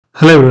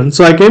Hello everyone.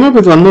 So I came up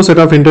with one more set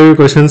of interview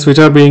questions which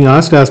are being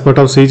asked as part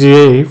of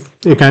CGI.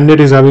 A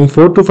candidate is having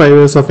 4 to 5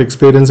 years of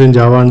experience in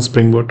Java and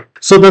Spring Boot.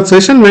 So that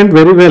session went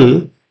very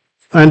well,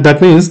 and that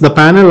means the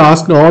panel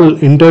asked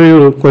all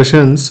interview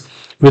questions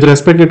with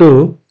respect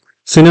to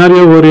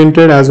scenario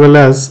oriented as well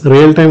as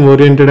real time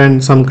oriented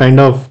and some kind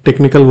of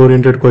technical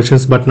oriented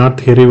questions, but not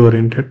theory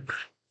oriented.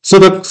 So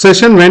the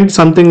session went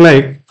something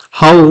like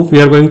how we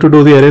are going to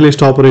do the array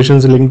list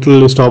operations, linked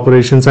list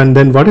operations, and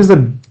then what is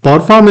the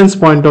performance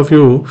point of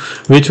view,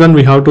 which one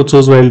we have to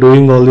choose while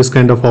doing all these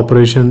kind of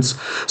operations.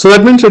 So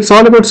that means it's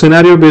all about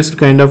scenario based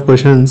kind of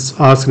questions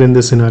asked in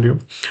this scenario.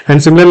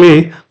 And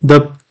similarly,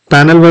 the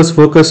panel was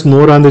focused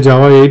more on the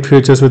Java 8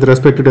 features with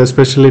respect to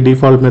especially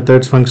default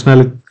methods,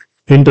 functional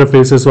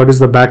interfaces, what is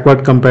the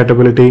backward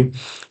compatibility,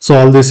 so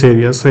all these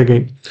areas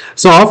again.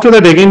 So after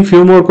that, again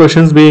few more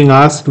questions being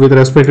asked with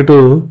respect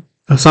to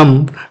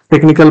some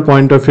technical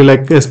point of view,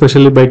 like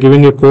especially by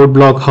giving a code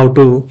block how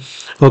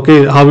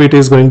it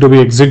is going to be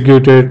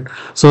executed,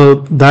 so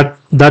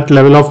that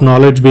level of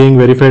knowledge being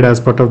verified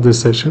as part of this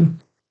session.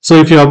 So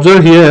if you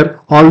observe here,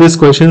 all these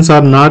questions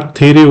are not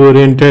theory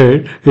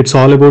oriented, it's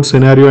all about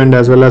scenario and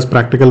as well as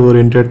practical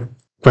oriented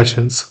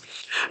questions.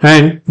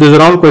 And these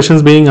are all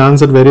questions being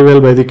answered very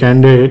well by the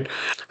candidate,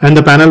 and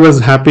the panel was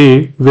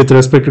happy with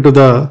respect to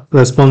the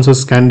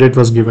responses candidate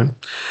was given.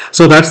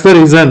 So that's the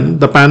reason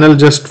the panel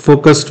just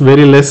focused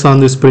very less on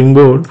the Spring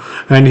Boot,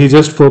 and he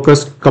just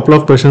focused couple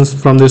of questions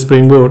from the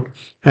Spring Boot,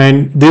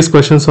 and these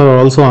questions are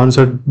also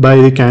answered by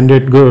the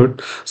candidate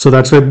good. So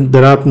that's why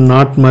there are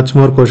not much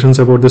more questions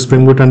about the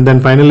Spring Boot. And then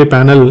finally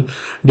panel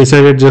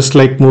decided just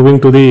like moving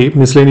to the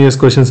miscellaneous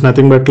questions,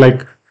 nothing but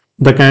like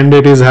the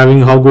candidate is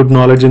having how good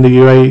knowledge in the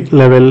UI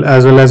level,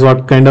 as well as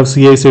what kind of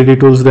CI/CD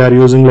tools they are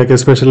using, like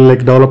especially like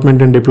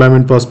development and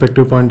deployment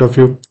perspective point of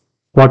view,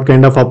 what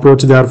kind of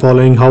approach they are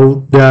following,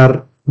 how they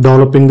are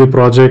developing the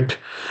project,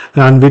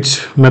 and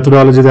which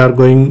methodology they are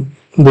going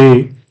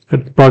the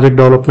project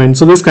development.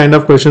 So these kind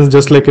of questions,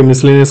 just like a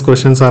miscellaneous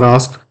questions, are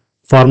asked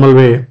formal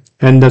way,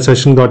 and the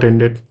session got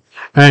ended.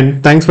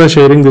 And thanks for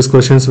sharing these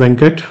questions,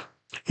 Venkat.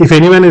 If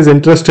anyone is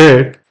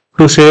interested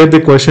to share the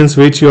questions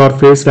which you are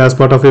faced as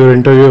part of your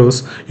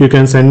interviews, you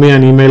can send me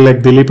an email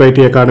like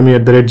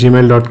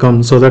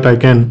dilipitacademy@gmail.com so that I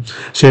can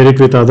share it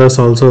with others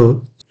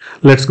also.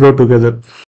 Let's grow together.